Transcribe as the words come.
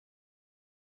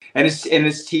And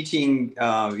it's teaching.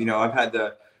 I've had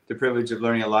the privilege of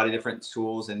learning a lot of different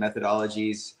tools and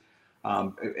methodologies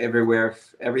everywhere.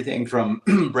 Everything from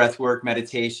breath work,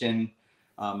 meditation,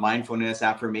 mindfulness,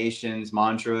 affirmations,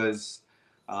 mantras,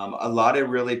 a lot of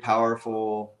really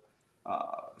powerful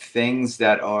things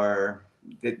that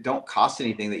don't cost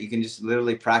anything, that you can just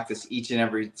literally practice each and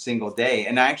every single day.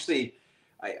 And I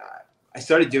I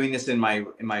started doing this in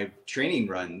my training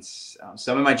runs.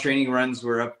 Some of my training runs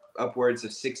were upwards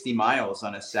of 60 miles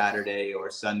on a Saturday or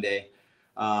Sunday,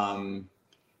 and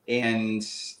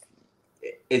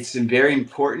it's very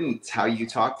important how you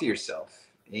talk to yourself.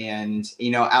 And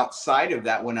outside of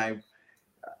that, when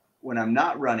I'm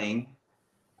not running,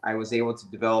 I was able to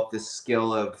develop this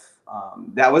skill of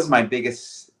that was my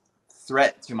biggest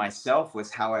threat to myself,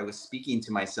 was how I was speaking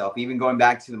to myself, even going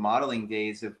back to the modeling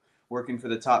days of working for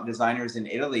the top designers in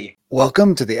Italy.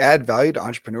 Welcome to the Add Value to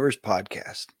Entrepreneurs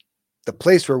podcast, the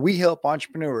place where we help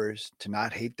entrepreneurs to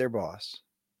not hate their boss.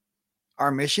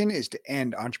 Our mission is to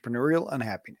end entrepreneurial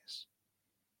unhappiness.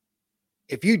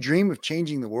 If you dream of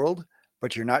changing the world,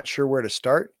 but you're not sure where to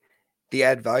start, the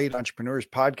Add Value to Entrepreneurs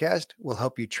podcast will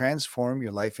help you transform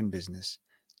your life and business.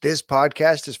 This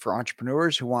podcast is for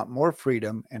entrepreneurs who want more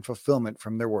freedom and fulfillment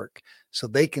from their work so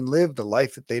they can live the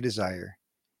life that they desire.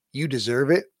 You deserve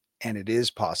it, and it is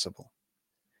possible.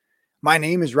 My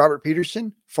name is Robert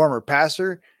Peterson, former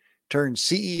pastor turned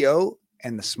CEO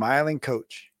and the smiling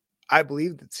coach. I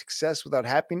believe that success without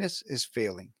happiness is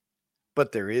failing,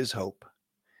 but there is hope.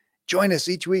 Join us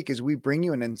each week as we bring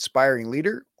you an inspiring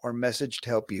leader or message to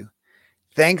help you.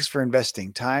 Thanks for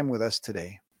investing time with us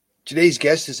today. Today's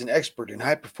guest is an expert in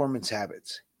high performance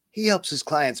habits. He helps his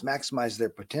clients maximize their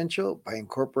potential by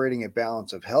incorporating a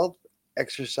balance of health,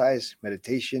 exercise,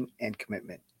 meditation, and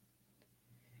commitment.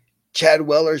 Chad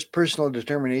Weller's personal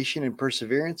determination and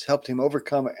perseverance helped him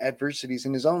overcome adversities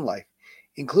in his own life,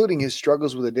 including his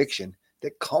struggles with addiction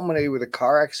that culminated with a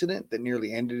car accident that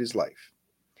nearly ended his life.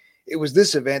 It was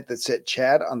this event that set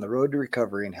Chad on the road to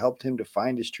recovery and helped him to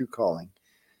find his true calling,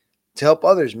 to help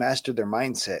others master their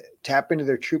mindset, tap into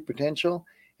their true potential,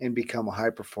 and become a high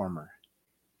performer.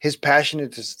 His passion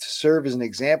is to serve as an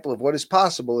example of what is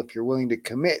possible if you're willing to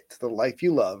commit to the life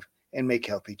you love and make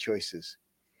healthy choices.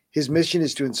 His mission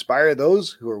is to inspire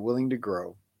those who are willing to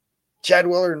grow. Chad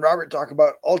Weller and Robert talk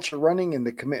about ultra running and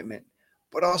the commitment,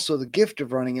 but also the gift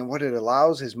of running and what it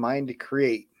allows his mind to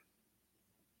create.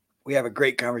 We have a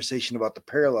great conversation about the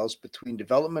parallels between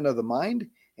development of the mind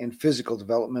and physical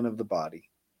development of the body.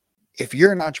 If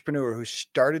you're an entrepreneur who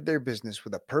started their business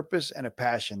with a purpose and a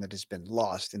passion that has been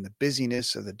lost in the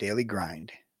busyness of the daily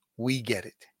grind, we get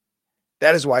it.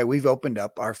 That is why we've opened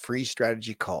up our free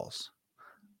strategy calls.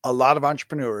 A lot of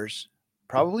entrepreneurs,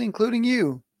 probably including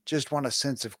you, just want a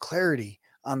sense of clarity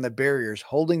on the barriers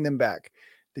holding them back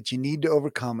that you need to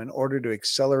overcome in order to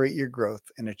accelerate your growth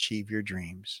and achieve your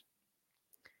dreams.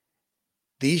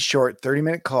 These short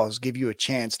 30-minute calls give you a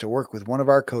chance to work with one of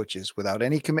our coaches without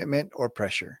any commitment or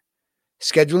pressure.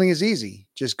 Scheduling is easy.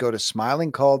 Just go to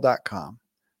smilingcall.com.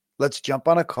 Let's jump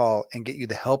on a call and get you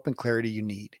the help and clarity you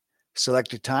need.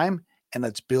 Select a time and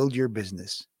let's build your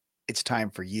business. It's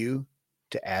time for you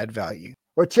to add value.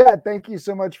 Well, Chad, thank you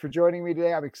so much for joining me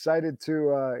today. I'm excited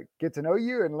to get to know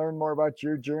you and learn more about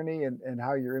your journey and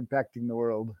how you're impacting the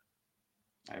world.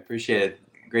 I appreciate it.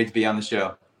 Great to be on the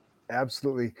show.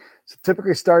 Absolutely. So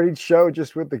typically start each show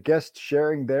just with the guests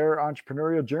sharing their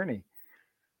entrepreneurial journey.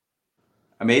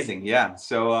 Amazing. Yeah.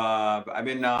 So I've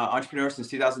been entrepreneur since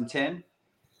 2010,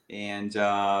 and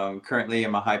currently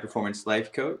I'm a high performance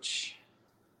life coach.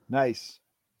 Nice.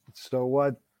 So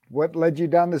what led you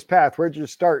down this path? Where'd you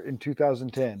start in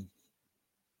 2010?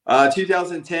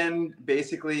 2010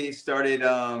 basically started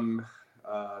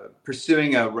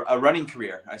pursuing a running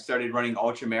career. I started running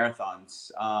ultra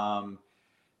marathons.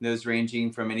 Those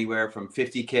ranging from anywhere from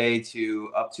 50K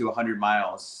to up to 100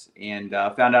 miles, and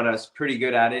found out I was pretty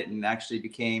good at it, and actually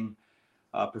became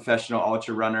a professional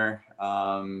ultra runner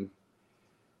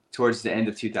towards the end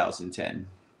of 2010.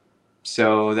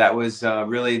 So that was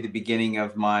really the beginning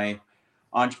of my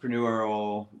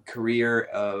entrepreneurial career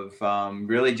of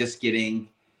really just laying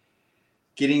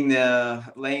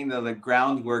the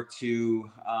groundwork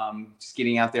to just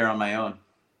getting out there on my own.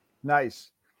 Nice.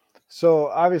 So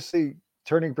obviously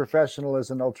turning professional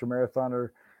as an ultramarathoner,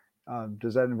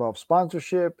 does that involve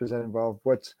sponsorship? Does that involve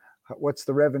what's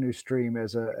the revenue stream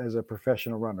as a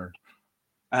professional runner?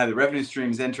 The revenue stream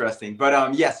is interesting,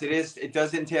 but yes, it is. It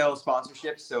does entail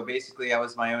sponsorship. So basically, I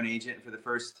was my own agent for the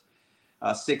first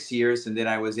 6 years, and then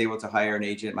I was able to hire an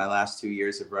agent my last 2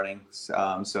 years of running.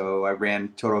 So I ran a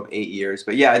total of 8 years.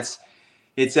 But yeah,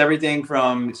 It's everything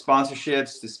from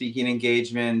sponsorships to speaking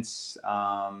engagements,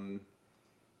 lots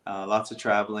of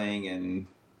traveling, and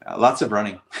lots of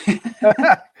running.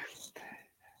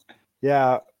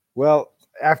 Yeah. Well,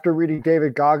 after reading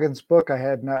David Goggins' book, I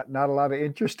had not a lot of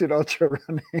interest in ultra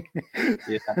running.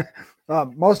 Yeah.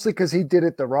 Mostly because he did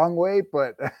it the wrong way,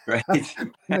 but Right.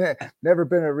 never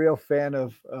been a real fan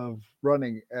of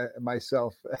running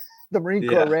myself. The Marine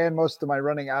Corps Yeah. ran most of my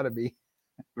running out of me.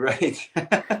 Right.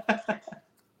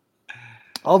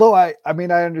 Although I mean,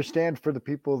 I understand for the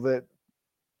people that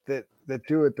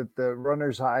do it, that the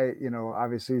runner's high,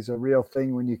 obviously is a real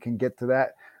thing when you can get to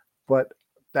that. But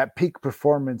that peak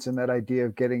performance and that idea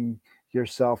of getting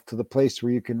yourself to the place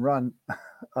where you can run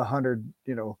 100,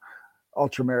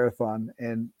 ultra marathon,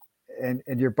 and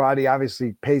your body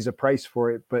obviously pays a price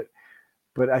for it. But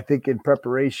I think in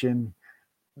preparation,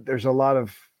 there's a lot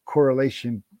of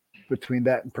correlation between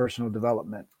that and personal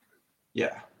development.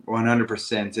 Yeah,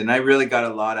 100%. And I really got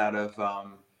a lot out of,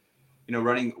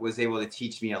 running was able to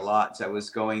teach me a lot. So I was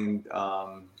going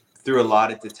through a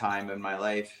lot at the time in my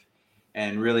life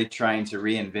and really trying to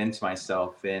reinvent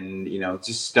myself and,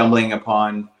 just stumbling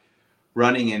upon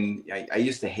running. And I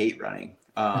used to hate running.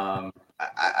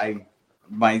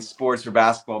 My sports were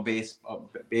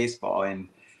baseball, and,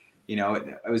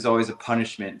 it was always a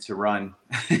punishment to run.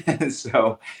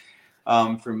 So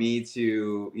for me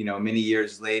to, many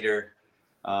years later,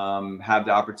 have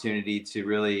the opportunity to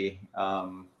really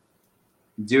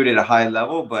do it at a high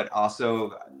level, but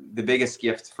also the biggest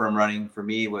gift from running for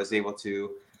me was able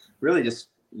to really just,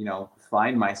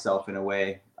 find myself in a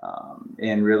way,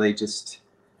 and really just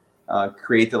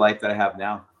create the life that I have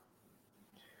now.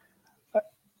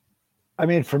 I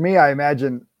mean, for me, I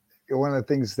imagine one of the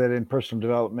things that in personal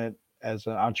development as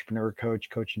an entrepreneur coach,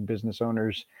 coaching business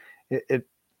owners,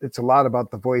 it's a lot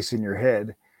about the voice in your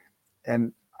head.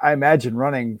 And I imagine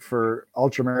running for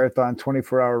ultra marathon,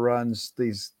 24-hour runs,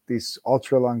 these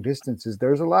ultra long distances,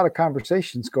 there's a lot of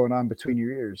conversations going on between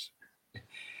your ears.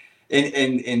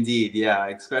 Indeed, yeah.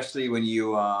 Especially when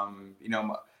you, I'll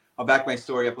back my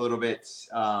story up a little bit.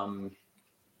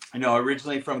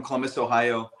 Originally from Columbus,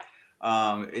 Ohio.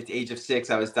 At the age of 6,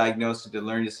 I was diagnosed with a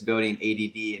learning disability in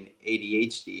ADD and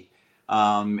ADHD.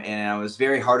 And I was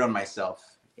very hard on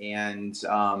myself and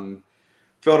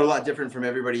felt a lot different from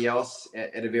everybody else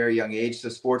at a very young age. So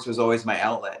sports was always my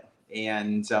outlet.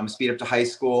 And speed up to high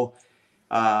school.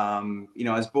 I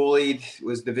was bullied,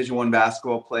 was Division I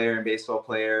basketball player and baseball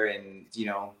player. And,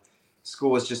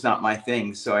 school was just not my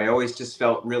thing. So I always just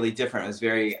felt really different. It was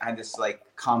I had this like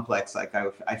complex, like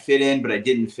I fit in, but I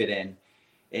didn't fit in.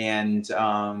 And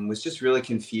was just really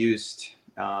confused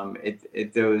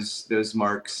at those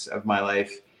marks of my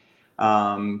life.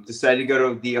 Decided to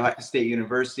go to the Ohio State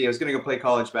University. I was going to go play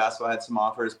college basketball. I had some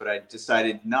offers, but I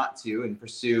decided not to and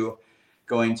pursue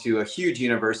going to a huge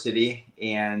university,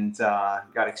 and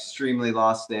got extremely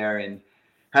lost there, and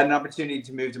had an opportunity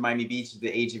to move to Miami Beach at the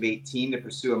age of 18 to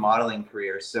pursue a modeling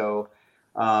career. So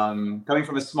coming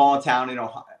from a small town in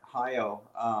Ohio,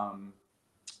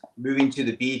 moving to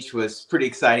the beach was pretty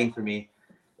exciting for me,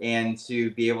 and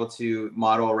to be able to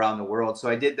model around the world. So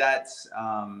I did that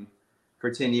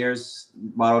for 10 years,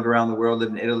 modeled around the world,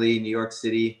 lived in Italy, New York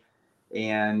City,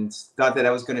 and thought that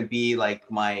I was going to be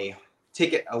like my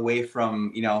ticket away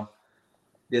from,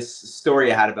 this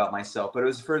story I had about myself. But it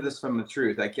was furthest from the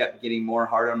truth. I kept getting more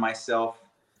hard on myself,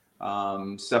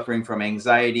 suffering from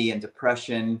anxiety and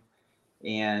depression,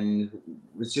 and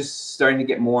was just starting to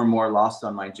get more and more lost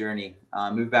on my journey.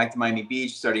 Moved back to Miami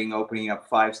Beach, starting opening up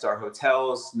 5-star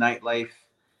hotels, nightlife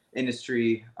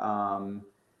industry.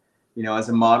 As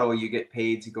a model, you get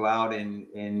paid to go out and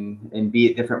be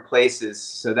at different places.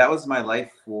 So that was my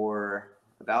life for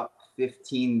about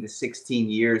 15 to 16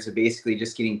 years of basically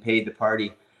just getting paid to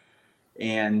party.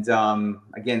 And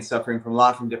again, suffering from a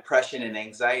lot from depression and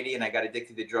anxiety, and I got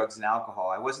addicted to drugs and alcohol.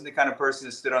 I wasn't the kind of person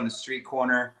that stood on the street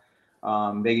corner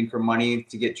begging for money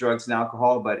to get drugs and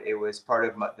alcohol, but it was part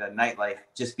of the nightlife,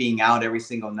 just being out every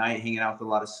single night, hanging out with a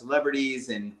lot of celebrities,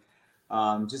 and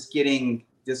just getting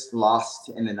lost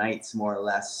in the nights more or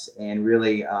less, and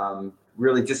really,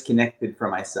 really disconnected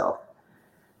from myself.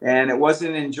 And it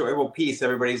wasn't an enjoyable piece.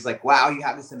 Everybody's like, wow, you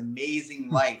have this amazing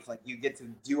life. Like you get to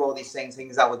do all these things,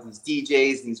 hangs out with these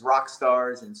DJs, these rock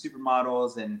stars and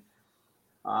supermodels. And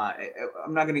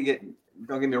I'm not going to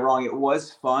don't get me wrong. It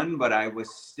was fun, but I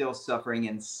was still suffering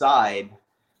inside,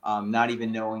 not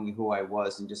even knowing who I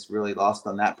was, and just really lost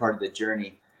on that part of the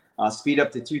journey. Speed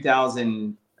up to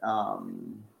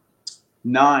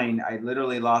 2009, I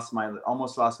literally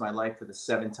almost lost my life for the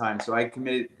 7th time. So I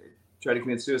tried to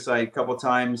commit suicide a couple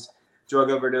times, drug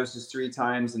overdoses 3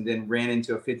 times, and then ran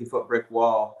into a 50-foot brick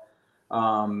wall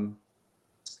um,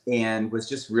 and was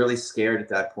just really scared at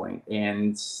that point,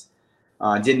 and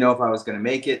didn't know if I was going to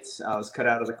make it. I was cut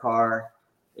out of the car,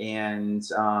 and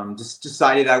just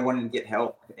decided I wanted to get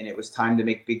help, and it was time to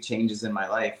make big changes in my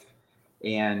life.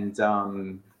 And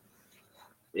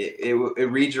it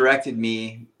redirected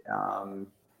me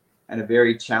at a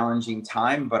very challenging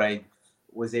time, but I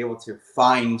was able to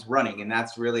find running, and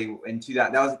that's really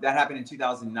that happened in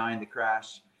 2009, the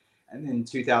crash, and then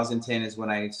 2010 is when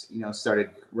I started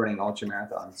running ultra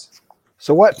marathons.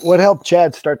 So what helped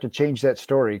Chad start to change that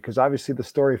story? Because obviously the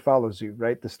story follows you,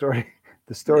 right? The story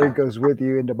goes with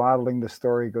you into modeling. The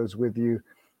story goes with you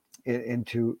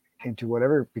into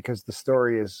whatever, because the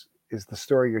story is the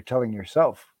story you're telling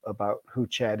yourself about who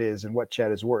Chad is and what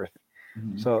Chad is worth.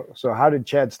 Mm-hmm. So how did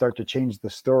Chad start to change the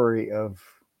story of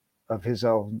his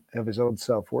own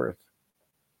self-worth?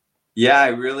 Yeah, I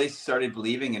really starting to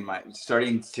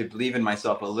believe in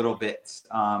myself a little bit.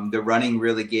 The running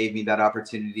really gave me that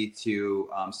opportunity to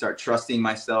start trusting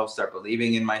myself, start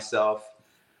believing in myself.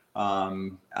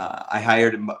 I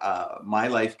hired my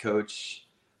life coach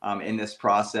in this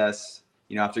process,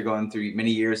 after going through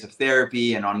many years of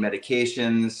therapy and on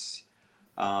medications.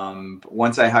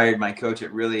 Once I hired my coach,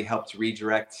 it really helped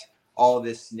redirect all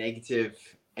this negative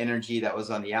energy that was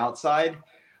on the outside,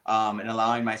 and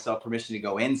allowing myself permission to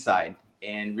go inside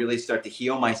and really start to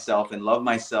heal myself and love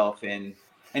myself, and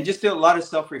just do a lot of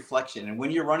self-reflection. And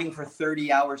when you're running for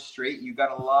 30 hours straight, you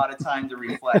got a lot of time to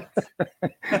reflect.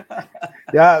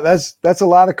 Yeah, that's a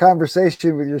lot of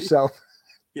conversation with yourself.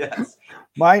 Yes.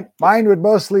 Mine would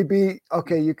mostly be,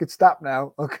 okay, you could stop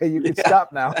now. Okay, you could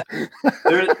stop now.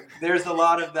 There's a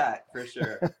lot of that for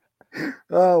sure.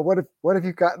 Oh, what have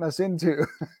you gotten us into?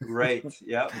 Right.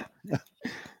 Yep.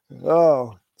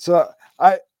 Oh, so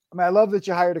I love that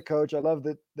you hired a coach. I love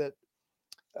that.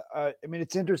 I mean,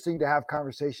 it's interesting to have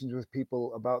conversations with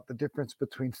people about the difference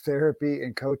between therapy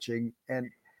and coaching, and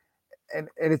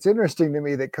it's interesting to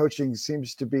me that coaching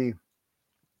seems to be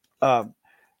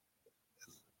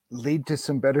lead to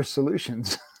some better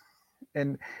solutions.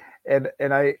 and I'm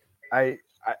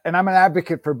an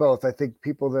advocate for both. I think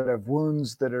people that have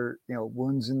wounds that are,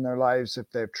 wounds in their lives,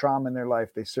 if they have trauma in their life,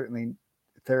 they certainly,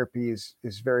 therapy is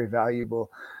very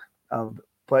valuable.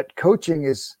 But coaching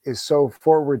is so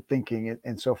forward thinking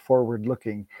and so forward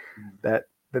looking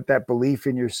that belief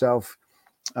in yourself.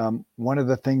 One of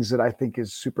the things that I think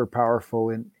is super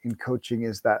powerful in coaching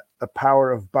is that the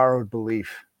power of borrowed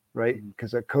belief, right?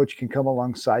 Because a coach can come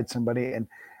alongside somebody and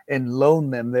loan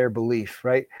them their belief,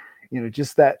 right?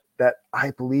 Just that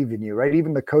I believe in you, right?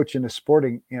 Even the coach in a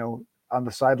sporting, on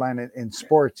the sideline in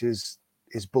sports is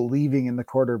believing in the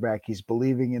quarterback. He's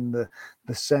believing in the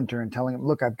center and telling him,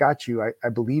 look, I've got you. I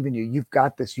believe in you. You've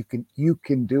got this. You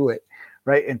can do it.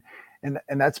 Right. And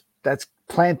that's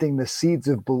planting the seeds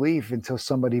of belief until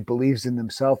somebody believes in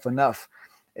themselves enough.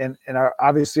 And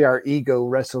obviously our ego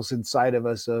wrestles inside of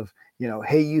us of,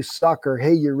 hey, you suck, or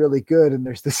hey, you're really good. And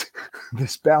there's this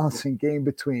balancing game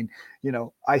between,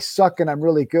 I suck and I'm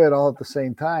really good all at the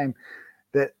same time,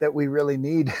 that we really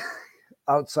need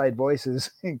outside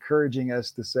voices encouraging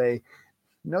us to say,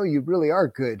 no, you really are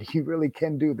good. You really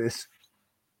can do this.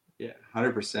 Yeah,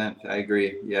 100%. I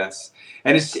agree. Yes.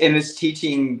 And it's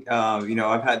teaching,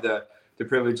 I've had the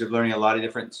privilege of learning a lot of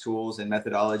different tools and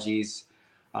methodologies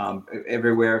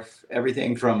everywhere,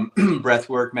 everything from breath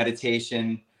work,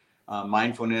 meditation,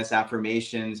 mindfulness,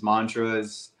 affirmations,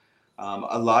 mantras,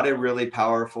 a lot of really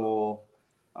powerful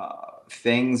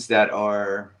things that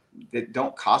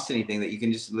don't cost anything, that you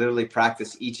can just literally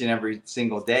practice each and every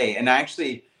single day. And I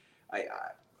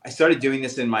started doing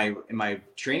this in my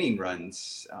training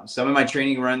runs. Some of my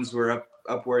training runs were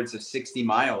upwards of 60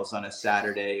 miles on a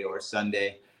Saturday or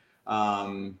Sunday.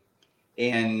 And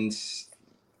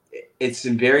it's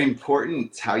very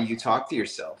important how you talk to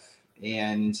yourself.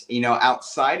 And,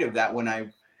 outside of that, when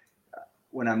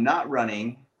I'm not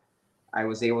running, I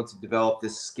was able to develop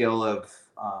this skill of,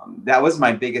 that was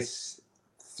my biggest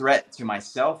threat to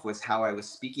myself, was how I was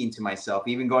speaking to myself,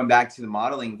 even going back to the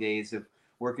modeling days of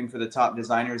working for the top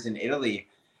designers in Italy,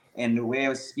 and the way I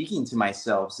was speaking to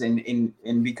myself and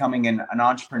in becoming an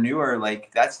entrepreneur.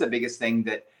 Like, that's the biggest thing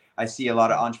that I see a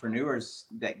lot of entrepreneurs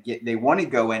that they want to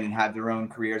go in and have their own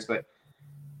careers, but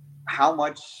how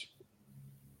much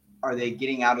are they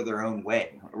getting out of their own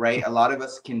way, right? A lot of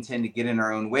us can tend to get in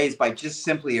our own ways by just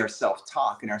simply our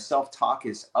self-talk, and our self-talk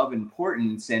is of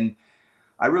importance. And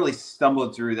I really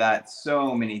stumbled through that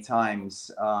so many times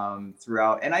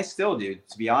throughout, and I still do,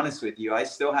 to be honest with you. I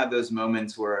still have those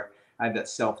moments where I have that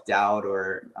self-doubt,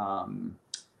 or,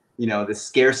 the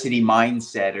scarcity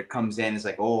mindset, it comes in, it's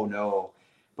like, oh no.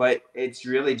 but it's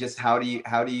really just how do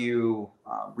you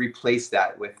replace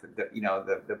that with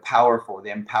the powerful, the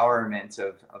empowerment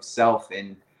of self,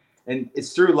 and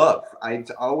it's through love. I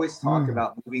always talk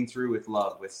about moving through with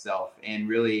love, with self, and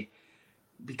really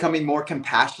becoming more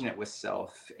compassionate with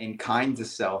self and kind to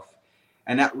self.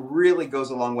 And that really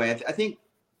goes a long way. I think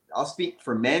I'll speak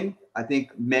for men. I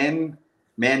think men,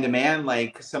 man to man,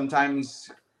 like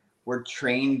sometimes we're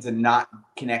trained to not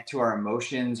connect to our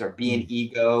emotions or be in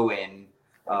ego and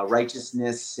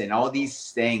righteousness and all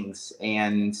these things.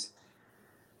 And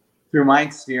through my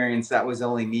experience, that was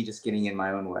only me just getting in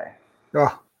my own way.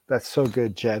 Oh, that's so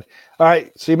good, Chad. All right.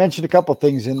 So you mentioned a couple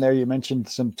things in there. You mentioned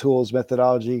some tools,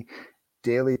 methodology,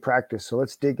 daily practice. So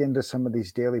let's dig into some of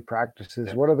these daily practices.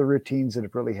 Yeah. What are the routines that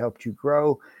have really helped you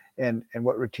grow? And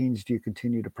what routines do you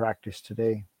continue to practice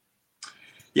today?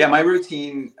 Yeah, my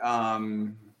routine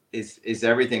is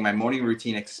everything. My morning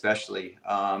routine, especially.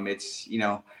 It's,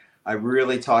 I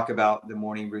really talk about the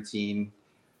morning routine,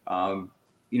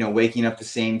 waking up the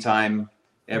same time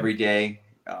every day.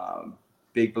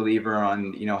 Big believer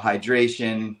on,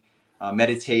 hydration,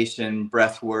 meditation,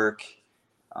 breath work,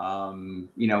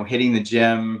 hitting the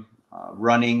gym,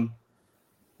 running,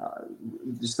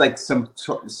 just like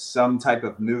some type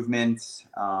of movement,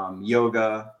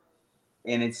 yoga.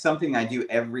 And it's something I do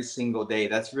every single day.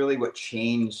 That's really what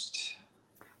changed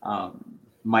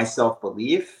my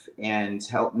self-belief and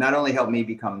not only helped me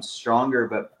become stronger,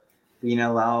 but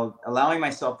allowing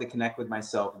myself to connect with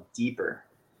myself deeper.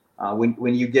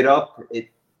 When you get up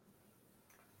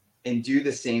and do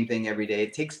the same thing every day,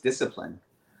 it takes discipline.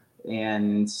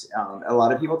 And a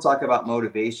lot of people talk about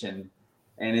motivation,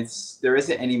 and there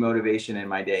isn't any motivation in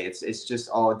my day. It's just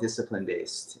all discipline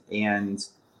based, and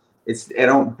I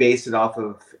don't base it off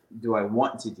of do I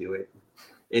want to do it.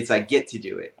 It's I get to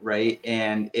do it, right?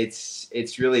 And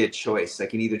it's really a choice. I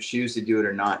can either choose to do it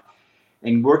or not.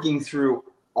 And working through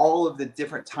all of the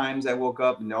different times I woke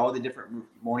up and all the different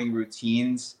morning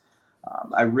routines,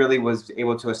 I really was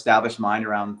able to establish mine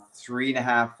around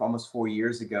 3.5, almost 4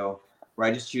 years ago, where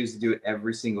I just choose to do it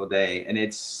every single day. And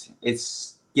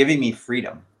it's giving me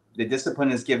freedom. The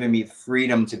discipline has given me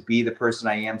freedom to be the person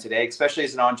I am today, especially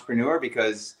as an entrepreneur,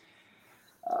 because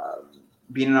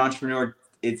being an entrepreneur,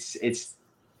 it's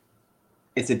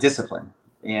a discipline,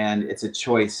 and it's a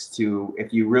choice to,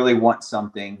 if you really want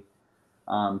something,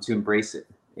 to embrace it.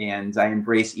 And I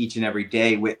embrace each and every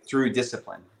day through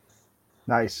discipline.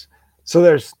 Nice. So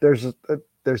there's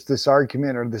this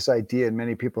argument or this idea in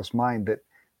many people's mind that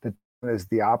is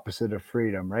the opposite of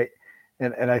freedom, right?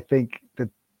 And I think that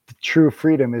the true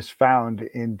freedom is found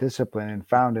in discipline and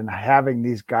found in having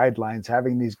these guidelines,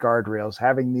 having these guardrails,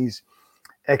 having these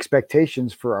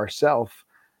expectations for ourselves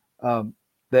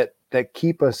that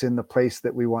keep us in the place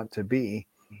that we want to be.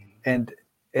 And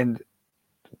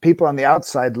people on the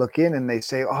outside look in and they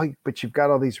say, oh, but you've got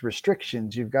all these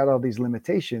restrictions, you've got all these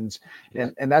limitations. Yeah.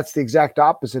 And that's the exact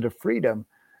opposite of freedom.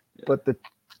 Yeah. But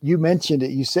you mentioned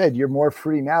it, you said you're more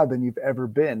free now than you've ever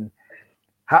been.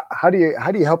 How do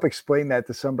you help explain that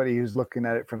to somebody who's looking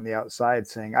at it from the outside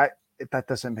saying, that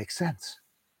doesn't make sense?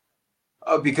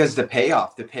 Oh, because the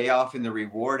payoff and the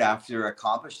reward after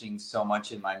accomplishing so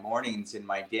much in my mornings, in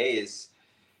my day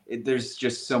there's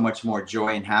just so much more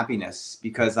joy and happiness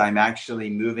because I'm actually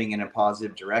moving in a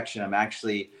positive direction. I'm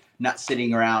actually not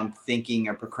sitting around thinking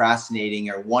or procrastinating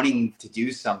or wanting to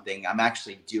do something. I'm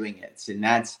actually doing it. And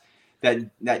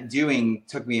that doing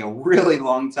took me a really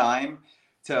long time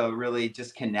to really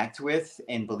just connect with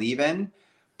and believe in.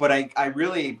 But I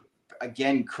really,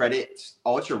 again, credit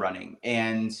ultra running.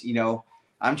 And,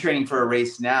 I'm training for a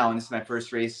race now, and this is my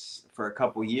first race for a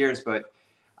couple of years, but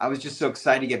I was just so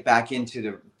excited to get back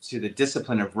into the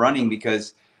discipline of running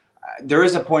because there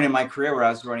is a point in my career where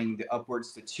I was running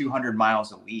upwards to 200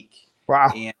 miles a week.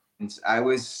 Wow. And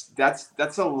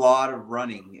that's a lot of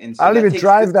running. And so I don't even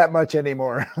drive that much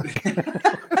anymore.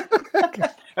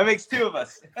 That makes two of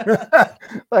us.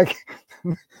 Like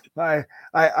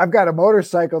I've got a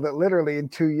motorcycle that literally in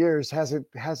 2 years hasn't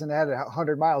had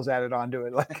 100 miles added onto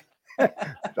it. Like,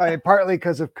 I mean, partly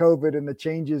because of COVID and the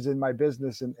changes in my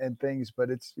business and things,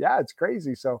 but it's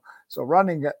crazy. So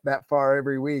running that far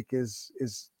every week is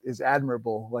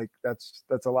admirable. Like that's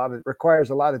requires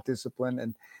a lot of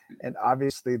discipline, and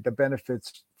obviously the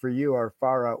benefits for you are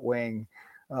far outweighing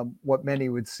what many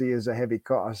would see as a heavy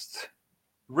cost.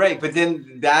 Right. But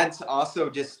then that's also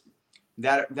just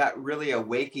that really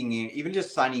awakening, even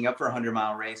just signing up for a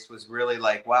 100-mile race was really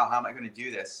like, wow, how am I going to do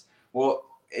this? Well,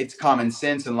 it's common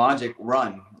sense and logic.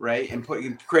 Run, right? And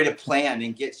create a plan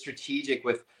and get strategic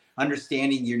with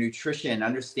understanding your nutrition,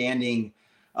 understanding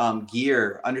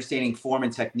gear, understanding form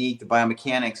and technique, the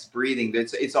biomechanics, breathing.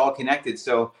 It's all connected.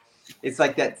 So it's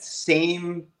like that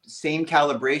same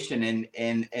calibration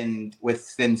and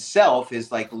within self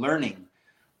is like learning.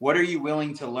 What are you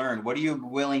willing to learn? What are you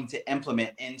willing to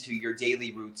implement into your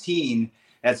daily routine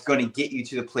that's going to get you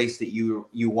to the place that you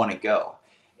want to go?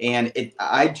 And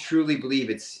I truly believe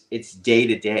it's day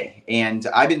to day. And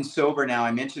I've been sober now.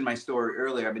 I mentioned my story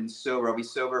earlier. I've been sober. I'll be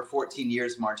sober 14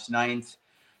 years, March 9th.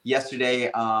 Yesterday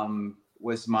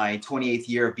was my 28th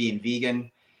year of being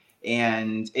vegan.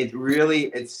 And it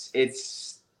really,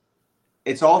 it's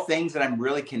all things that I'm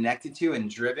really connected to and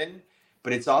driven,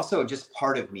 but it's also just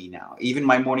part of me now. Even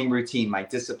my morning routine, my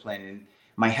discipline, and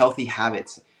my healthy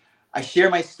habits. I share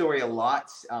my story a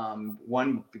lot.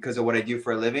 One, because of what I do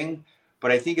for a living, but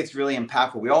I think it's really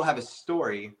impactful. We all have a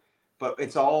story, but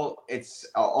it's all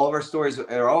of our stories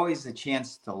are always a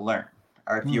chance to learn,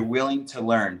 or if you're willing to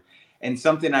learn. And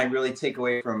something I really take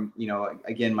away from,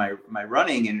 again, my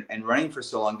running and running for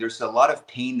so long, there's a lot of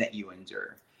pain that you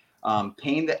endure.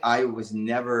 Pain that I was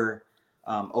never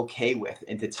okay with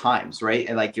at the times, right?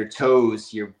 And like your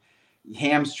toes, your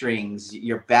hamstrings,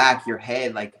 your back, your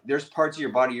head, like there's parts of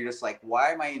your body you're just like,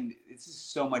 why am I in this is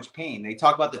so much pain? They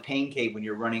talk about the pain cave when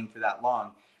you're running for that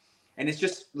long. And it's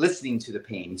just listening to the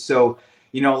pain. So,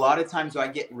 a lot of times I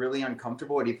get really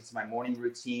uncomfortable, and if it's my morning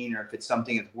routine or if it's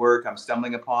something at work I'm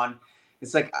stumbling upon,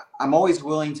 it's like I'm always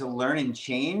willing to learn and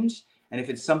change. And if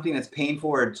it's something that's painful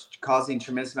or causing a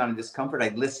tremendous amount of discomfort, I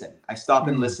listen. I stop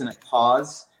and listen, I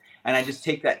pause, and I just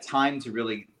take that time to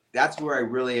really, that's where I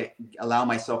really allow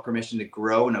myself permission to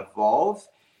grow and evolve,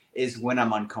 is when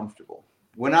I'm uncomfortable.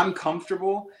 When I'm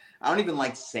comfortable, I don't even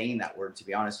like saying that word, to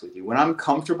be honest with you. When I'm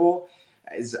comfortable,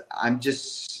 I'm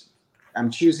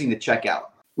choosing to check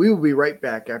out. We will be right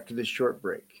back after this short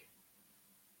break.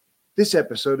 This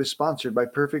episode is sponsored by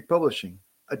Perfect Publishing,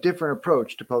 a different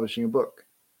approach to publishing a book.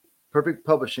 Perfect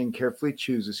Publishing carefully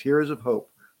chooses heroes of hope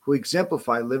who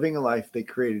exemplify living a life they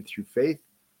created through faith,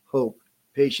 hope,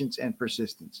 patience, and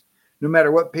persistence. No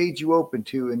matter what page you open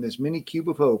to in this mini cube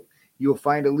of hope, you will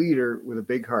find a leader with a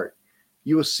big heart.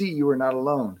 You will see you are not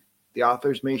alone. The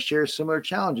authors may share similar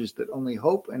challenges that only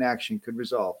hope and action could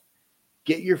resolve.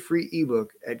 Get your free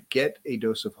ebook at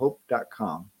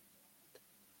getadoseofhope.com.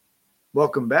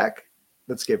 Welcome back.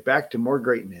 Let's get back to more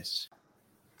greatness.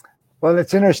 Well,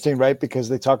 it's interesting, right? Because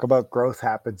they talk about growth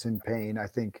happens in pain. I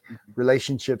think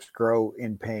relationships grow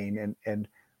in pain, and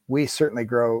we certainly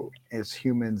grow as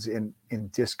humans in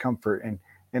discomfort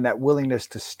and that willingness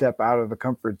to step out of the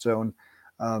comfort zone.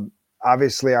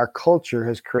 Obviously, our culture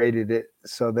has created it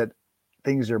so that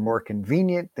things are more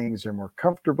convenient, things are more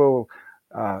comfortable.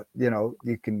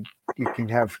 You can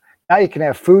have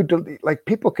food like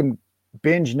people can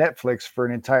binge Netflix for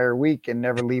an entire week and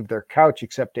never leave their couch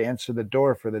except to answer the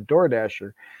door for the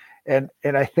DoorDasher. And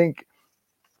I think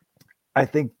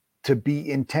to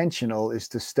be intentional is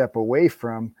to step away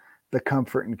from the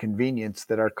comfort and convenience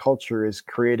that our culture is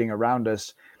creating around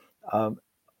us.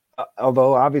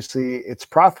 Although obviously it's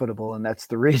profitable, and that's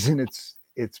the reason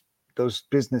it's those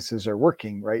businesses are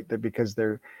working, right? Because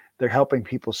they're helping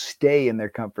people stay in their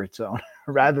comfort zone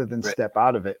rather than step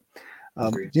out of it.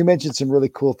 You mentioned some really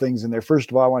cool things in there. First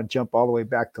of all, I want to jump all the way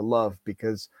back to love,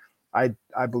 because I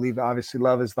believe obviously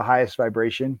love is the highest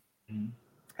vibration.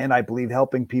 And I believe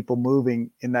helping people moving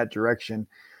in that direction.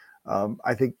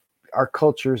 I think our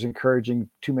culture is encouraging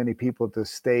too many people to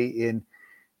stay in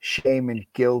shame and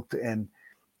guilt and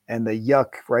the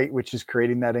yuck, right? Which is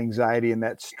creating that anxiety and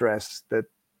that stress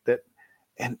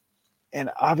and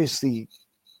obviously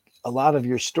a lot of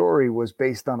your story was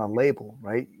based on a label,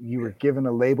 right? You were given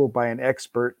a label by an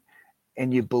expert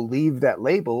and you believe that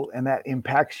label, and that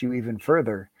impacts you even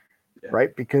further,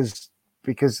 right? Because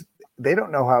they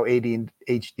don't know how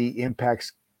ADHD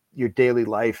impacts your daily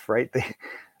life, right?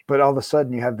 But all of a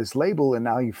sudden you have this label and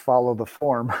now you follow the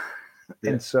form.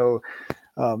 And so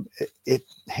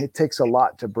it takes a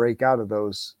lot to break out of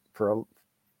those for,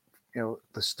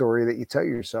 the story that you tell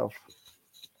yourself.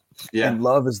 And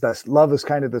love is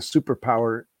kind of the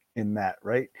superpower in that,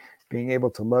 right? Being able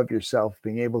to love yourself,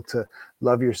 being able to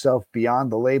love yourself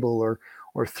beyond the label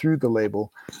or through the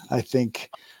label. I think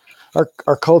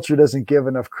our culture doesn't give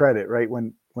enough credit, right?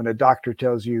 When a doctor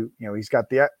tells you, he's got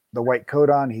the white coat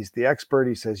on, he's the expert,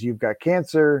 he says, you've got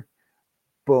cancer,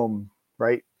 boom,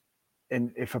 right?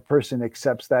 And if a person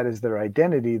accepts that as their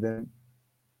identity, then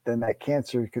that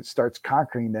cancer starts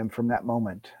conquering them from that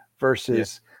moment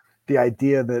versus the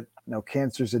idea that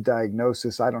cancer is a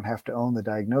diagnosis. I don't have to own the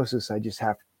diagnosis. I just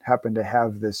happen to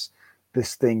have this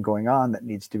thing going on that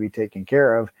needs to be taken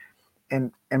care of.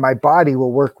 And my body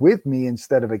will work with me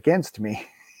instead of against me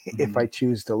if I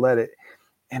choose to let it.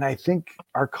 And I think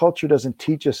our culture doesn't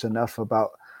teach us enough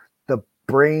about the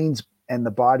brain's and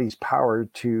the body's power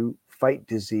to fight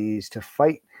disease, to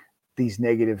fight these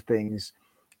negative things.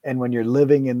 And when you're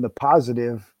living in the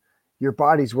positive, your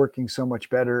body's working so much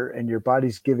better, and your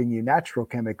body's giving you natural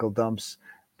chemical dumps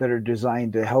that are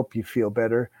designed to help you feel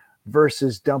better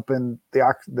versus dumping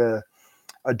the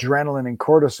adrenaline and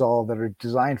cortisol that are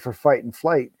designed for fight and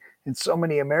flight. And so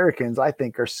many Americans, I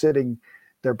think, are sitting,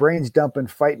 their brains dumping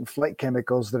fight and flight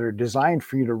chemicals that are designed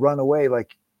for you to run away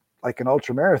like an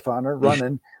ultra marathoner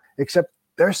running, except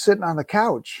they're sitting on the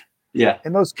couch. Yeah.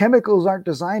 And those chemicals aren't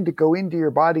designed to go into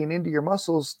your body and into your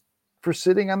muscles for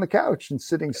sitting on the couch and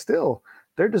sitting still.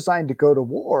 They're designed to go to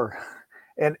war.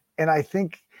 And I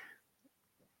think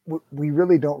we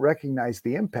really don't recognize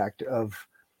the impact of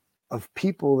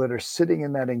people that are sitting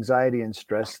in that anxiety and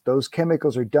stress. Those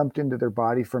chemicals are dumped into their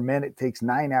body. For men, it takes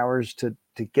 9 hours to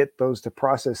get those to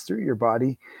process through your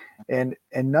body. And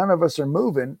none of us are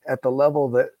moving at the level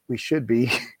that we should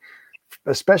be,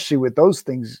 especially with those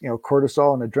things,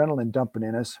 cortisol and adrenaline dumping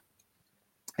in us.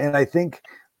 And I think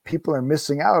people are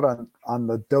missing out on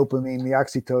the dopamine, the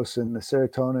oxytocin, the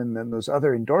serotonin, and those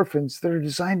other endorphins that are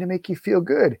designed to make you feel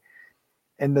good.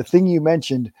 And the thing you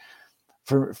mentioned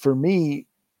for me,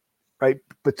 right,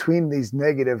 between these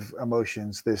negative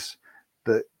emotions,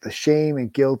 the shame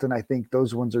and guilt, and I think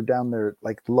those ones are down there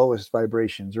like the lowest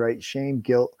vibrations, right? Shame,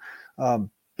 guilt,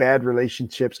 bad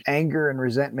relationships, anger and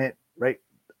resentment, right?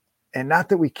 And not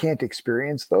that we can't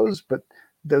experience those, but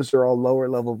those are all lower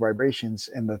level vibrations.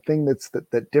 And the thing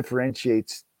that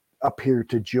differentiates up here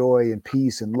to joy and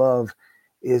peace and love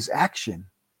is action.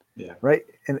 Yeah. Right.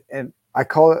 And I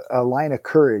call it a line of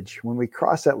courage. When we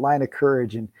cross that line of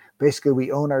courage and basically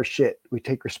we own our shit, we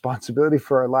take responsibility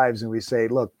for our lives and we say,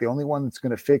 look, the only one that's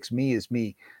going to fix me is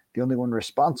me. The only one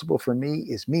responsible for me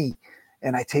is me.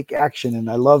 And I take action. And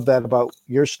I love that about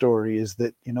your story is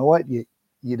that, you know what,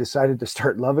 you decided to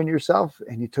start loving yourself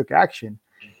and you took action,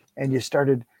 and you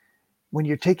started, when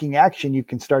you're taking action, you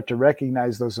can start to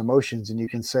recognize those emotions and you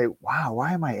can say, wow,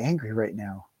 why am I angry right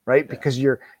now? Right. Yeah. Because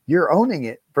you're owning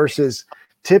it versus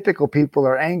typical people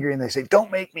are angry and they say,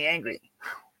 don't make me angry.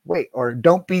 Wait, or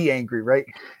don't be angry. Right.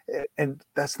 And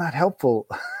that's not helpful,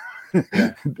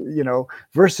 Yeah.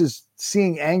 Versus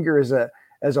seeing anger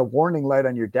as a warning light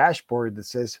on your dashboard that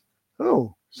says,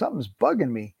 oh, something's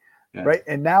bugging me. Yeah. Right.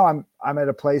 And now I'm at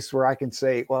a place where I can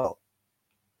say, well,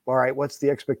 all right, what's the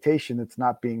expectation that's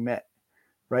not being met?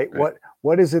 Right.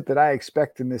 What is it that I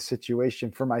expect in this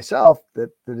situation for myself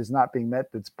that is not being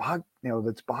met, that's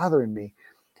bothering me?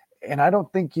 And I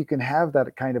don't think you can have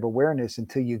that kind of awareness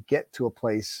until you get to a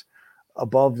place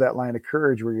above that line of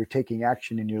courage where you're taking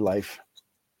action in your life.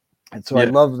 And so I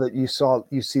love that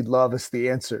you see love as the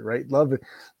answer, right?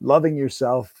 Loving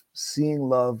yourself, seeing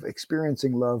love,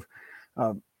 experiencing love,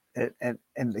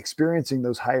 and experiencing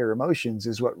those higher emotions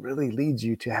is what really leads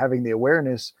you to having the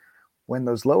awareness when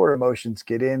those lower emotions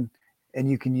get in, and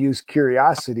you can use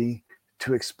curiosity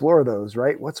to explore those,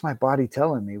 right? What's my body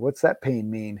telling me? What's that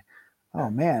pain mean? Oh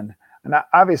man. And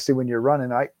obviously when you're running,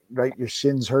 right, your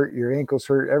shins hurt, your ankles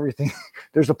hurt, everything.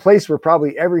 There's a place where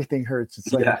probably everything hurts.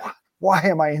 It's like, why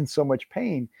am I in so much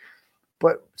pain?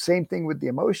 But same thing with the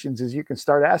emotions is you can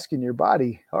start asking your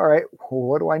body, all right, well,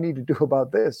 what do I need to do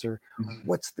about this? Or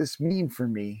what's this mean for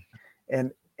me?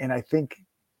 And I think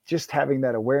just having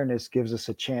that awareness gives us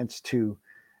a chance to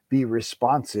be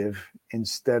responsive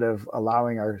instead of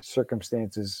allowing our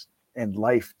circumstances and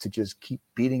life to just keep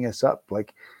beating us up.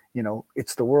 Like,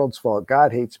 it's the world's fault.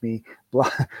 God hates me, blah,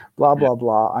 blah, blah,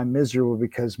 blah. I'm miserable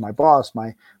because my boss,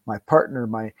 my partner,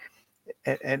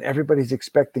 and everybody's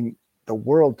expecting the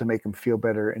world to make them feel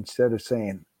better instead of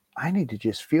saying, I need to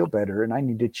just feel better and I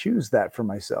need to choose that for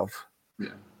myself.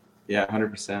 Yeah,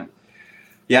 100%.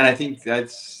 Yeah. And I think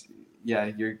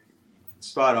you're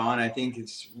spot on. I think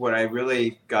it's what I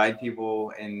really guide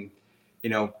people and,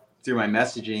 through my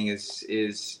messaging is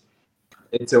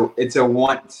it's a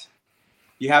want.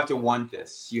 You have to want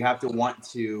this. You have to want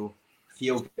to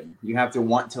feel good. You have to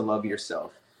want to love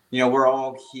yourself. We're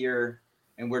all here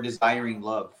and we're desiring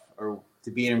love, or to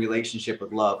be in a relationship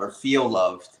with love, or feel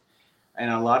loved.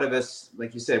 And a lot of us,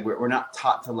 like you said, we're not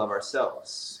taught to love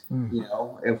ourselves.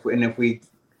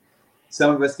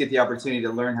 Some of us get the opportunity to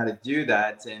learn how to do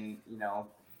that. And,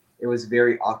 it was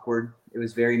very awkward. It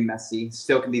was very messy.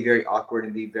 Still can be very awkward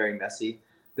and be very messy.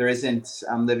 There isn't,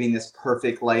 I'm living this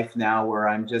perfect life now where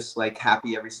I'm just like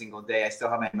happy every single day. I still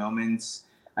have my moments.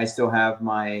 I still have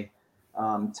my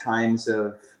times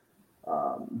of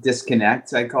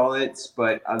disconnect, I call it,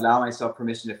 but allow myself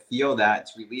permission to feel that,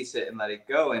 to release it and let it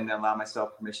go, and allow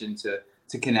myself permission to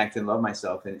connect and love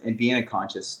myself and be in a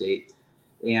conscious state.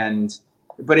 And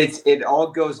but it all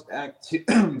goes back to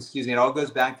excuse me, it all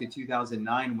goes back to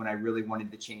 2009 when I really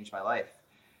wanted to change my life.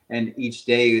 And each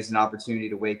day is an opportunity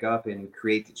to wake up and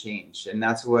create the change. And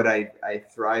that's what I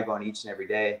thrive on each and every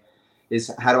day is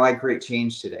how do I create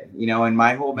change today? You know, and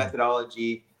my whole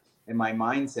methodology and my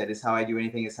mindset is how I do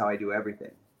anything is how I do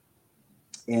everything.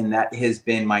 And that has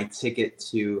been my ticket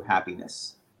to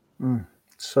happiness.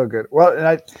 So good. Well,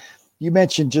 and you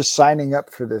mentioned just signing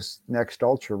up for this next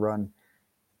ultra run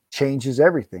changes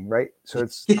everything, right? So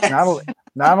it's Yes.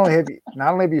 not only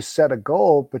have you set a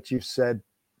goal, but you've said,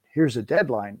 here's a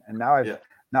deadline. And now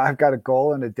I've got a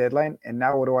goal and a deadline. And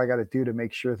now what do I got to do to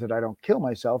make sure that I don't kill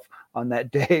myself on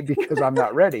that day because I'm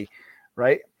not ready.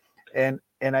 Right. And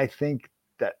I think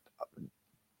that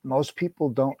most people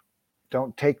don't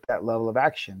take that level of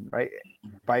action, right?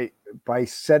 By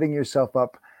setting yourself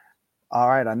up. All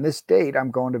right, on this date,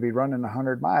 I'm going to be running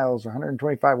 100 miles,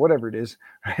 125, whatever it is.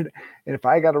 Right? And if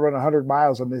I got to run 100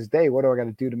 miles on this day, what do I got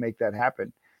to do to make that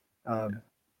happen?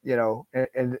 You know,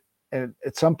 and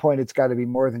at some point, it's got to be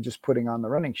more than just putting on the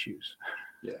running shoes.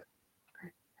 Yeah.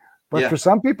 But for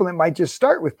some people, it might just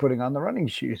start with putting on the running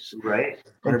shoes. Right.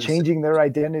 100%. And changing their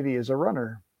identity as a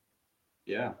runner.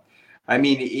 Yeah. I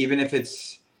mean, even if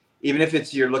it's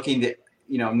you're looking to,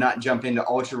 you know, not jump into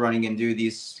ultra running and do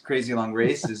these crazy long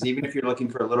races, even if you're looking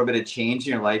for a little bit of change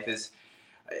in your life, is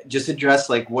just address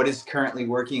like what is currently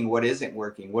working, what isn't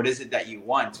working, what is it that you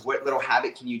want, what little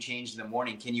habit can you change in the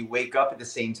morning, can you wake up at the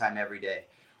same time every day,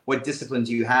 what discipline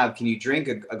do you have, can you drink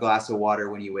a glass of water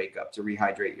when you wake up to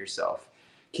rehydrate yourself,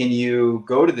 can you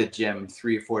go to the gym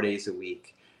 3 or 4 days a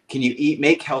week, can you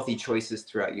make healthy choices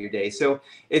throughout your day? So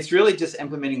it's really just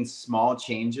implementing small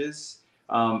changes.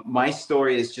 My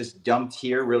story is just dumped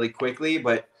here really quickly,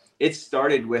 but it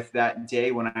started with that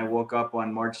day when I woke up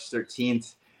on March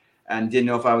 13th and didn't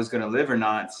know if I was going to live or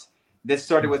not. This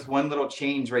started with one little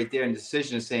change right there and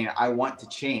decision of saying, I want to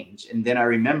change. And then I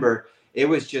remember it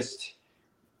was just,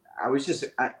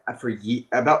 for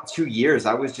about 2 years,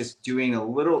 I was just doing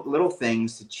little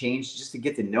things to change, just to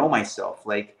get to know myself.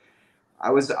 Like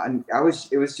it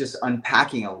was just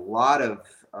unpacking a lot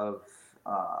of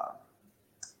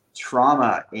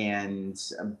trauma and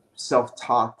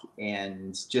self-talk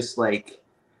and just like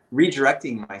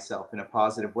redirecting myself in a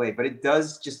positive way. But it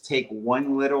does just take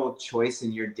one little choice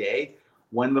in your day,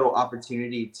 one little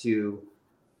opportunity to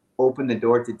open the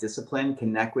door to discipline,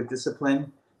 connect with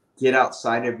discipline, get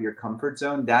outside of your comfort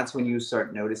zone. That's when you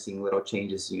start noticing little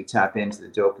changes. You tap into the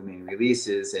dopamine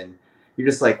releases and you're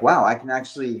just like, wow, I can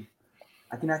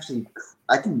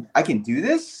do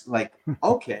this. Like,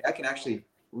 okay, I can actually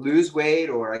lose weight,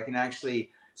 or I can actually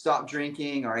stop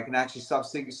drinking, or I can actually stop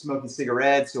smoking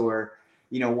cigarettes, or,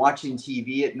 you know, watching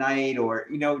TV at night, or,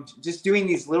 you know, just doing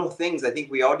these little things. I think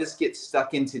we all just get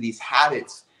stuck into these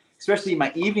habits, especially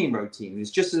my evening routine. It's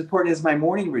just as important as my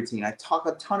morning routine. I talk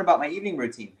a ton about my evening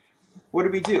routine. What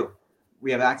do?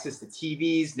 We have access to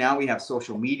TVs. Now we have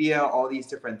social media, all these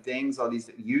different things, all these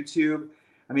YouTube.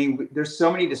 I mean, there's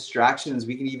so many distractions.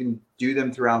 We can even do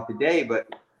them throughout the day, but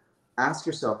ask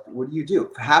yourself, what do you do?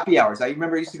 Happy hours. I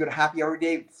remember I used to go to happy hour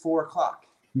day at 4:00.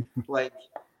 Like,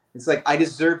 it's like, I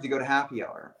deserve to go to happy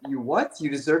hour. You what? You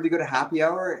deserve to go to happy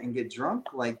hour and get drunk?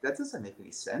 Like, that doesn't make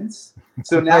any sense.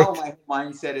 So now my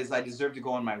mindset is I deserve to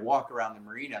go on my walk around the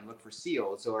marina and look for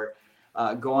seals, or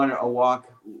go on a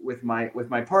walk with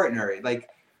my partner. Like,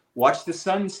 watch the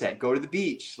sunset, go to the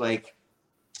beach. Like,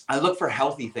 I look for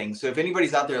healthy things. So if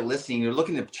anybody's out there listening, you're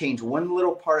looking to change one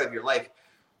little part of your life,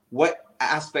 what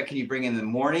aspect can you bring in the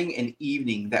morning and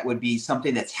evening that would be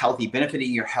something that's healthy,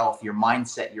 benefiting your health, your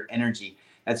mindset, your energy,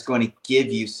 that's going to give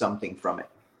you something from it,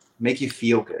 make you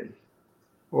feel good?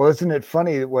 Well, isn't it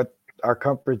funny what our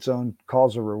comfort zone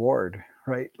calls a reward,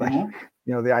 right? Like,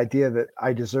 you know, the idea that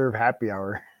I deserve happy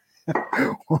hour.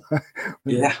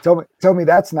 Yeah. Tell me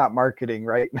that's not marketing,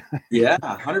 right? Yeah,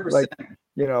 100%. Like,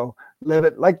 you know, live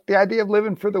it, like the idea of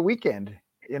living for the weekend.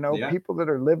 You know, people that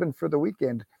are living for the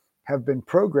weekend have been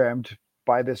programmed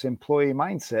by this employee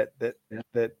mindset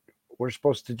that we're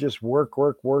supposed to just work,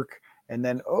 and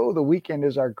then, oh, the weekend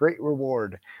is our great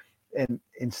reward. And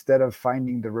instead of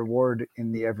finding the reward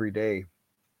in the everyday.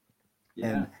 Yeah.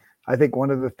 And I think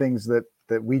one of the things that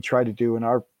we try to do in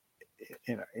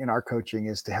our coaching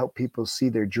is to help people see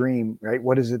their dream, right?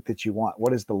 What is it that you want?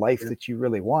 What is the life that you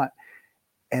really want?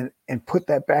 And put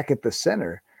that back at the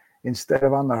center instead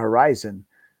of on the horizon.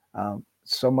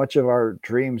 So much of our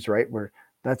dreams, right,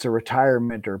 that's a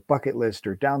retirement or bucket list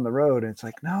or down the road. And it's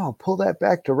like, no, pull that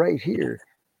back to right here.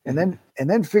 And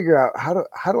then figure out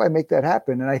how do I make that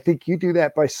happen? And I think you do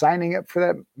that by signing up for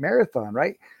that marathon,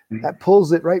 right? Mm-hmm. That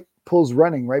pulls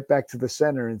running right back to the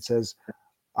center and says,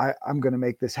 I'm going to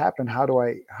make this happen. How do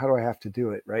I have to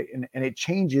do it? Right. And it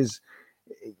changes.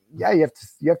 Yeah, you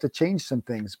have to change some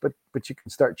things, but you can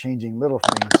start changing little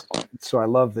things. So I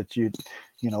love that you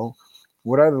know,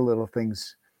 what are the little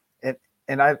things?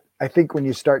 And I think when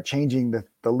you start changing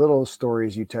the little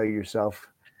stories you tell yourself,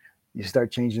 you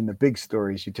start changing the big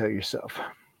stories you tell yourself.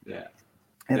 Yeah,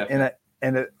 And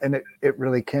definitely. it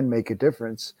really can make a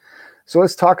difference. So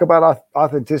let's talk about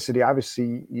authenticity.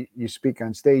 Obviously, you speak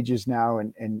on stages now,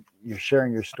 and you're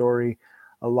sharing your story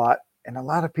a lot. And a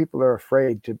lot of people are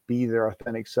afraid to be their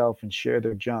authentic self and share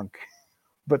their junk.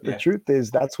 But the Yeah, truth is,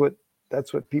 that's what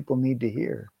people need to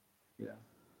hear. yeah,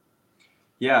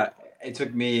 yeah. It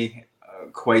took me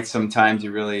quite some time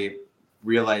to really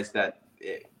realize that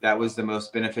that was the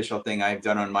most beneficial thing I've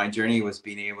done on my journey, was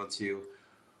being able to,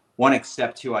 one,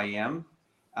 accept who I am,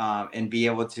 and be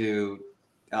able to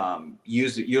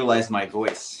utilize my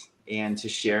voice and to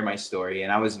share my story.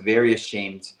 And I was very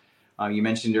ashamed. You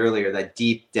mentioned earlier that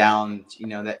deep down,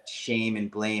 that shame and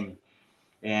blame.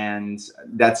 And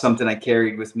that's something I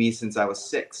carried with me since I was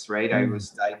 6, right? I Mm.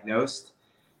 was diagnosed.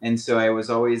 And so I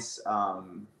was always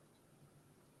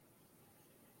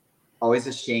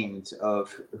ashamed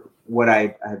of what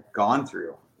I had gone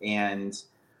through. And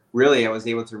really, I was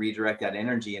able to redirect that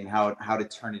energy and how to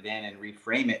turn it in and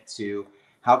reframe it to,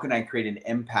 how can I create an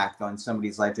impact on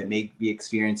somebody's life that may be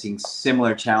experiencing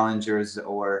similar challenges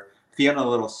or feeling a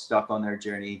little stuck on their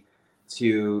journey,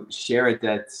 to share it.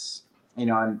 That's,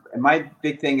 and my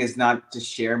big thing is not to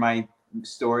share my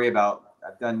story about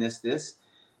I've done this.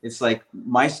 It's like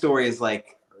my story is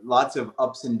like lots of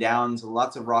ups and downs,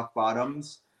 lots of rock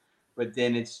bottoms, but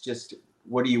then it's just,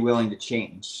 what are you willing to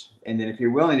change? And then if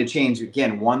you're willing to change,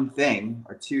 again, one thing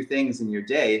or two things in your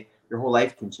day, your whole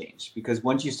life can change. Because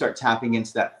once you start tapping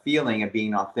into that feeling of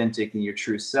being authentic and your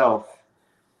true self,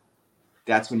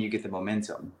 that's when you get the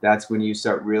momentum. That's when you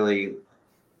start really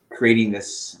creating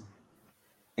this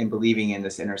and believing in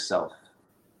this inner self.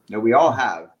 We all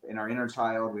have in our inner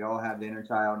child, we all have the inner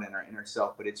child and our inner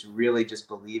self, but it's really just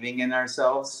believing in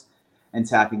ourselves and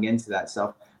tapping into that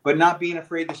self, but not being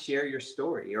afraid to share your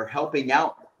story or helping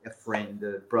out a friend,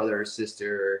 a brother or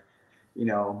sister,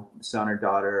 or, son or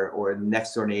daughter, or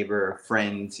next door neighbor or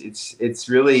friend. It's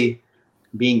really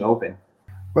being open.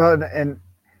 Well, and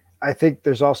I think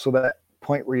there's also that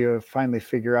point where you finally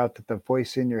figure out that the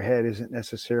voice in your head isn't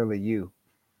necessarily you.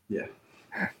 Yeah.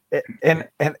 And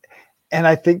and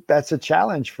I think that's a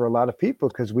challenge for a lot of people,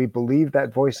 because we believe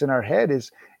that voice in our head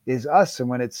is us. And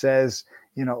when it says,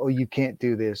 oh, you can't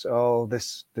do this, oh,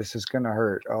 this is going to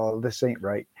hurt, oh, this ain't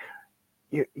right,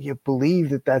 you believe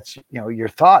that that's your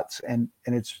thoughts, and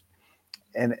it's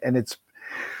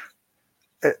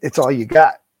all you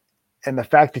got. And the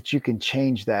fact that you can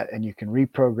change that and you can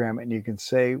reprogram it and you can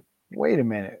say, wait a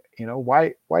minute,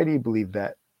 why do you believe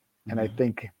that? And I Mm-hmm.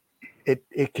 think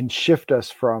it can shift us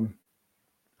from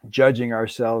judging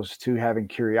ourselves to having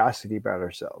curiosity about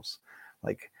ourselves.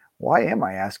 Like, why am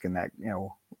I asking that?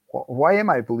 Why am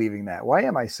I believing that? Why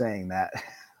am I saying that?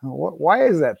 Why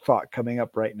is that thought coming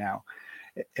up right now?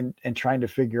 And trying to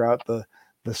figure out the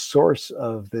source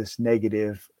of this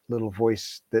negative little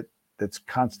voice that's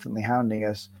constantly hounding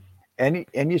us. And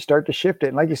you start to shift it.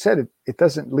 And like you said, it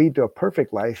doesn't lead to a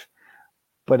perfect life,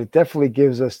 but it definitely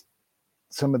gives us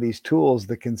some of these tools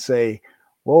that can say,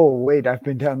 whoa, wait, I've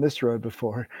been down this road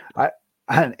before.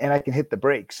 And I can hit the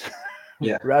brakes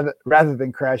Yeah, rather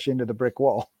than crash into the brick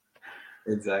wall.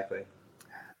 exactly.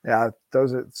 Yeah,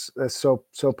 that's so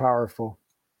powerful.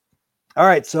 All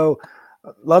right, so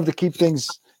love to keep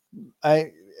things.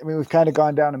 I mean, we've kind of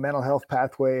gone down a mental health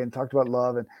pathway and talked about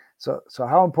love, and so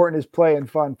how important is play and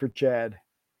fun for Chad?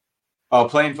 Oh,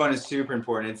 playing fun is super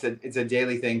important. It's a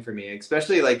daily thing for me,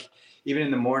 especially like even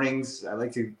in the mornings. I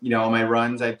like to, on my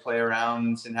runs, I play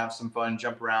around and have some fun,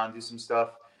 jump around, do some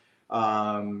stuff.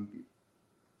 Um,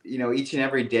 each and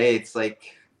every day, it's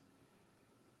like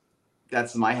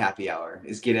that's my happy hour,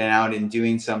 is getting out and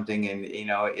doing something. And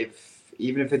if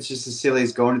even if it's just as silly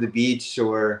as going to the beach,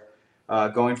 or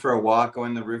going for a walk,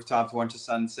 going to the rooftop to watch the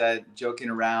sunset, joking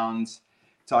around,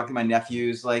 talking to my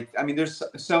nephews. Like, I mean, there's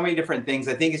so many different things.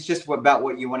 I think it's just about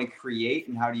what you want to create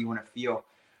and how do you want to feel.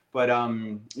 But I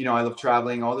love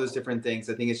traveling, all those different things.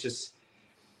 I think it's just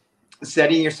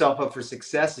setting yourself up for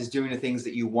success is doing the things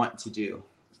that you want to do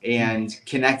Mm. and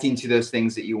connecting to those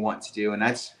things that you want to do. And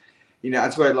that's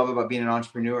what I love about being an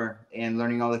entrepreneur and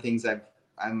learning all the things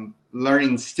I'm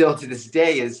learning still to this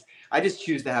day. Is I just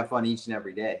choose to have fun each and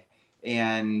every day.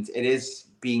 And it is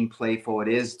being playful. It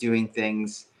is doing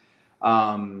things.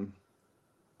 Um,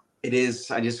 it is.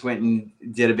 I just went and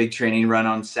did a big training run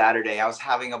on Saturday. I was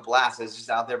having a blast. I was just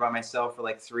out there by myself for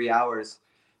like 3 hours,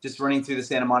 just running through the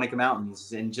Santa Monica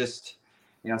Mountains and just,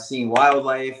 seeing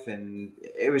wildlife. And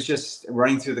it was just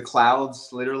running through the clouds,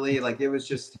 literally. Like, it was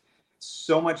just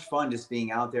so much fun just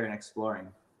being out there and exploring.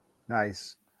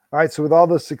 Nice. All right. So with all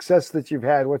the success that you've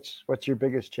had, what's your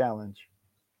biggest challenge?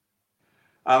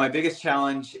 My biggest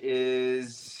challenge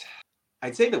is,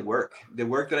 I'd say, the work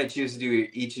that I choose to do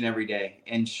each and every day,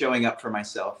 and showing up for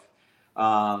myself.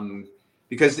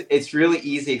 Because it's really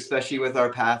easy, especially with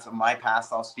my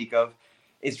past I'll speak of,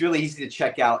 it's really easy to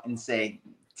check out and say,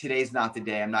 today's not the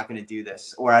day, I'm not going to do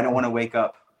this, or I don't want to wake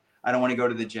up, I don't want to go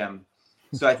to the gym.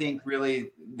 So I think really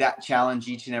that challenge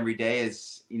each and every day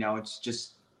is, it's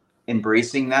just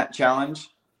embracing that challenge.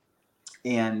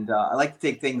 And I like to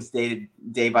take things day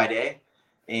by day,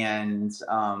 and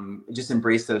just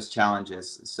embrace those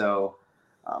challenges. So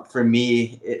for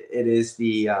me, it is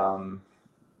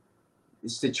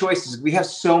it's the choices. We have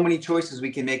so many choices we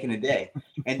can make in a day,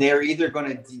 and they're either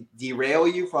going to derail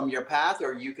you from your path,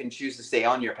 or you can choose to stay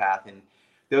on your path. And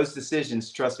those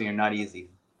decisions, trust me, are not easy.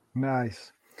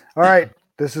 Nice. All right.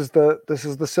 This is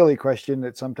the silly question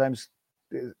that sometimes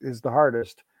is the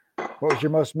hardest. What was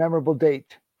your most memorable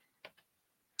date?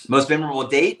 Most memorable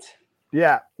date?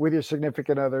 Yeah, with your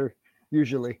significant other,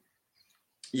 usually.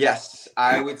 Yes,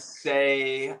 I would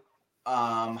say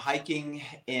hiking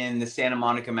in the Santa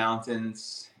Monica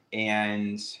Mountains,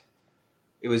 and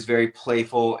it was very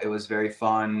playful. It was very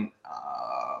fun,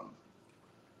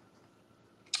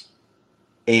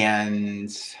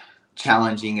 and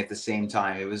challenging at the same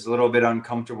time. It was a little bit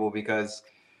uncomfortable because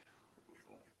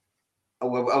I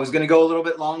was going to go a little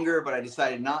bit longer, but I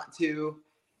decided not to.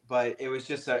 But it was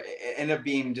it ended up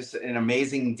being just an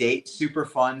amazing date, super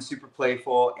fun, super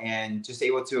playful, and just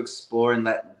able to explore and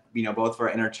let, both of our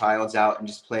inner childs out and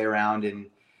just play around and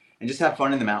just have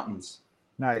fun in the mountains.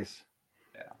 Nice.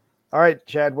 Yeah. All right,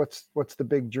 Chad, what's the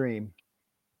big dream?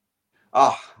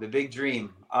 Oh, the big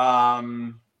dream.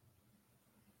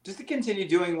 Just to continue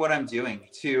doing what I'm doing,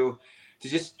 to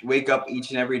just wake up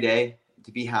each and every day,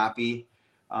 to be happy,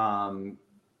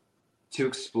 to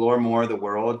explore more of the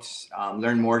world,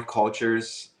 learn more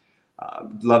cultures,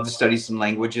 love to study some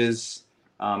languages,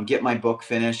 get my book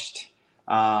finished,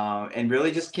 and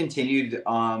really just continued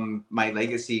my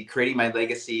legacy, creating my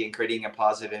legacy and creating a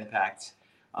positive impact,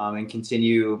 and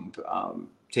continue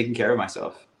taking care of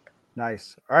myself.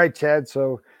 Nice. All right, Chad.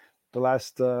 So the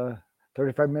last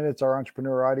 35 minutes, our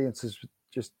entrepreneur audience has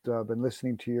just been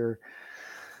listening to your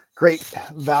great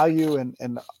value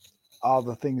and all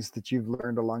the things that you've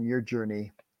learned along your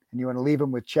journey. And you want to leave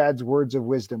them with Chad's words of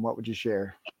wisdom. What would you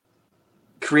share?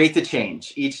 Create the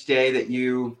change each day that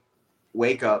you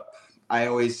wake up. I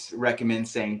always recommend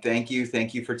saying thank you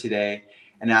for today,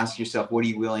 and ask yourself, what are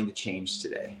you willing to change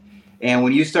today? And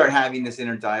when you start having this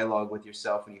inner dialogue with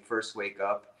yourself when you first wake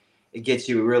up, it gets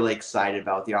you really excited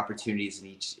about the opportunities in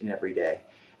each and every day.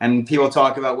 And people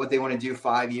talk about what they want to do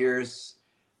 5 years,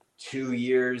 2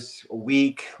 years, a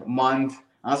week, a month.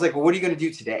 I was like, well, what are you going to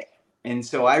do today? And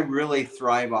so I really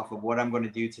thrive off of what I'm going to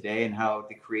do today and how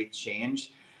to create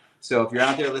change. So if you're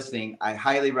out there listening, I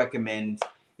highly recommend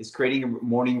is creating a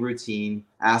morning routine,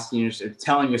 asking yourself,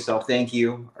 telling yourself thank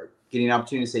you, or getting an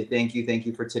opportunity to say thank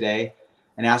you for today,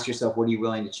 and ask yourself, what are you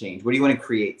willing to change? What do you want to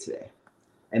create today?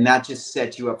 And that just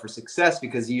sets you up for success,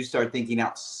 because you start thinking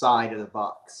outside of the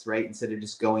box, right? Instead of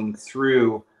just going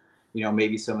through,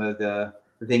 maybe some of the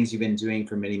things you've been doing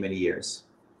for many, many years.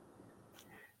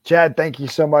 Chad, thank you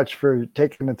so much for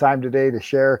taking the time today to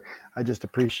share. I just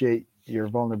appreciate your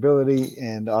vulnerability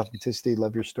and authenticity.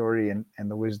 Love your story and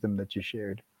the wisdom that you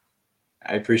shared.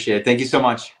 I appreciate it. Thank you so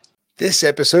much. This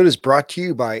episode is brought to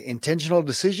you by intentional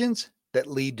decisions that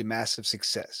lead to massive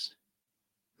success.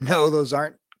 No, those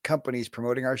aren't companies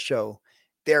promoting our show.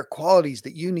 They are qualities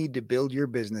that you need to build your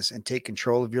business and take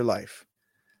control of your life.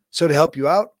 So to help you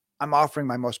out, I'm offering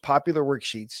my most popular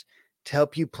worksheets to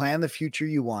help you plan the future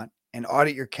you want and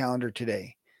audit your calendar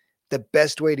today. The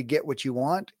best way to get what you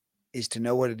want is to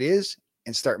know what it is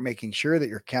and start making sure that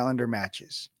your calendar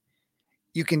matches.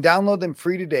 You can download them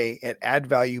free today at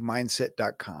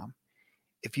addvaluemindset.com.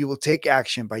 If you will take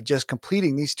action by just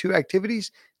completing these 2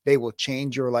 activities, they will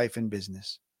change your life and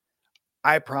business.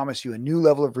 I promise you a new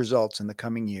level of results in the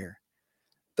coming year.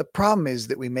 The problem is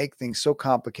that we make things so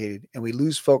complicated and we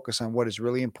lose focus on what is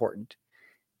really important.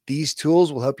 These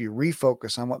tools will help you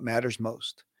refocus on what matters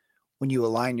most. When you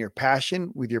align your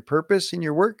passion with your purpose in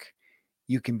your work,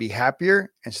 you can be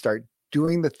happier and start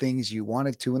doing the things you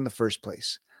wanted to in the first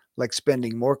place, like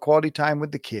spending more quality time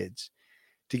with the kids.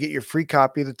 To get your free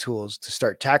copy of the tools to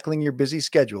start tackling your busy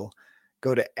schedule,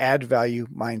 go to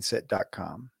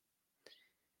addvaluemindset.com.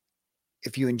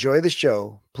 If you enjoy the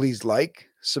show, please like,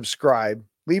 subscribe,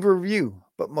 leave a review,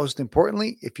 But most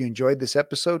importantly, if you enjoyed this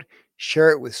episode, share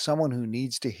it with someone who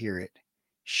needs to hear it.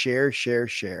 Share, share,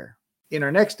 share. In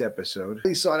our next episode,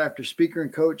 we sought after speaker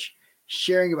and coach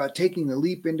sharing about taking the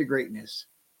leap into greatness.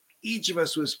 Each of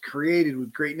us was created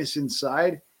with greatness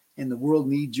inside, and the world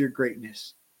needs your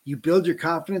greatness. You build your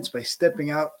confidence by stepping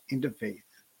out into faith.